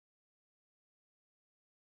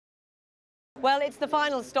Well, it's the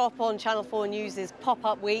final stop on Channel 4 News'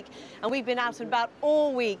 pop-up week, and we've been out and about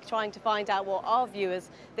all week trying to find out what our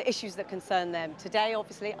viewers, the issues that concern them. Today,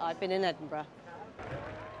 obviously, I've been in Edinburgh.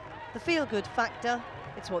 The feel-good factor,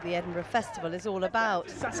 it's what the Edinburgh Festival is all about.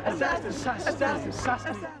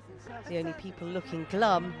 The only people looking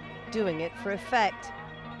glum, doing it for effect.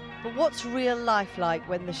 But what's real life like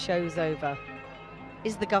when the show's over?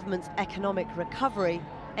 Is the government's economic recovery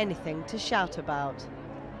anything to shout about?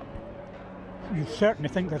 You certainly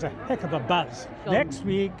think there's a heck of a buzz. Next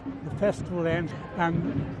week, the festival ends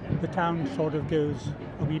and the town sort of goes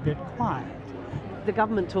a wee bit quiet. The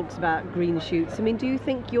government talks about green shoots. I mean, do you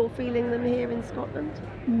think you're feeling them here in Scotland?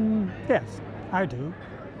 Yes, I do.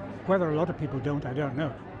 Whether a lot of people don't, I don't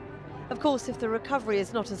know. Of course, if the recovery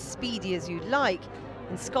is not as speedy as you'd like,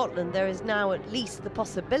 in Scotland there is now at least the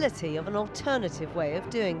possibility of an alternative way of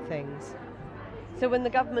doing things. So when the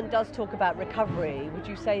government does talk about recovery, would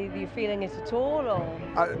you say that you're feeling it at all, or?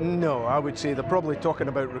 No, I would say they're probably talking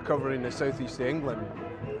about recovery in the southeast of England.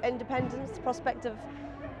 Independence, prospect of,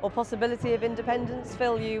 or possibility of independence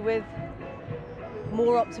fill you with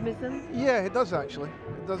more optimism? Yeah, it does actually.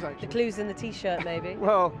 It does actually. The clues in the T-shirt, maybe?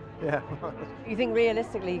 Well, yeah. You think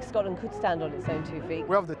realistically Scotland could stand on its own 2 feet?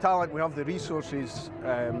 We have the talent, we have the resources.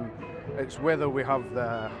 It's whether we have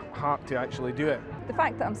the heart to actually do it. The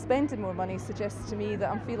fact that I'm spending more money suggests to me that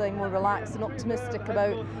I'm feeling more relaxed and optimistic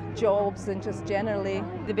about jobs and just generally.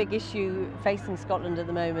 The big issue facing Scotland at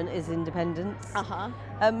the moment is independence.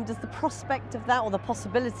 Does the prospect of that or the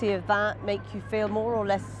possibility of that make you feel more or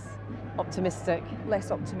less optimistic?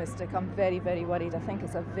 Less optimistic. I'm very, very worried. I think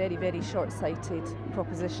it's a very, very short-sighted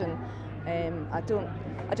proposition. I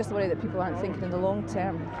just worry that people aren't thinking in the long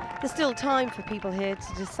term. There's still time for people here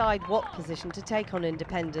to decide what position to take on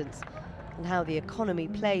independence, and how the economy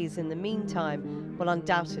plays in the meantime will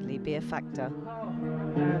undoubtedly be a factor.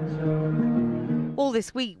 All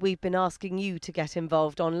this week we've been asking you to get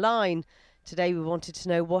involved online. Today we wanted to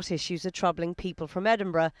know what issues are troubling people from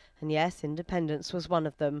Edinburgh, and yes, independence was one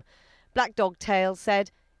of them. Black Dog Tale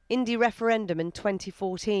said, Indie referendum in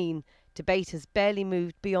 2014. Debate has barely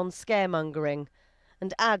moved beyond scaremongering.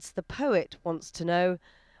 And adds the poet wants to know,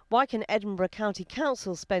 why can Edinburgh County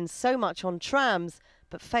Council spend so much on trams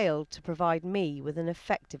but fail to provide me with an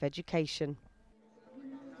effective education?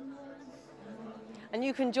 And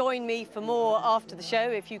you can join me for more after the show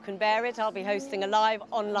if you can bear it. I'll be hosting a live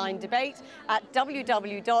online debate at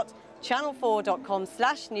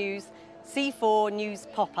www.channel4.com/news, C4 News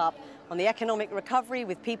Pop-Up, on the economic recovery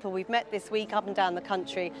with people we've met this week up and down the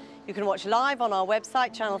country. You can watch live on our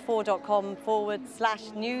website,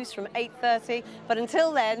 channel4.com/news from 8:30. But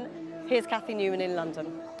until then, here's Kathy Newman in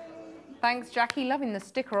London. Thanks, Jackie. Loving the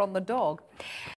sticker on the dog.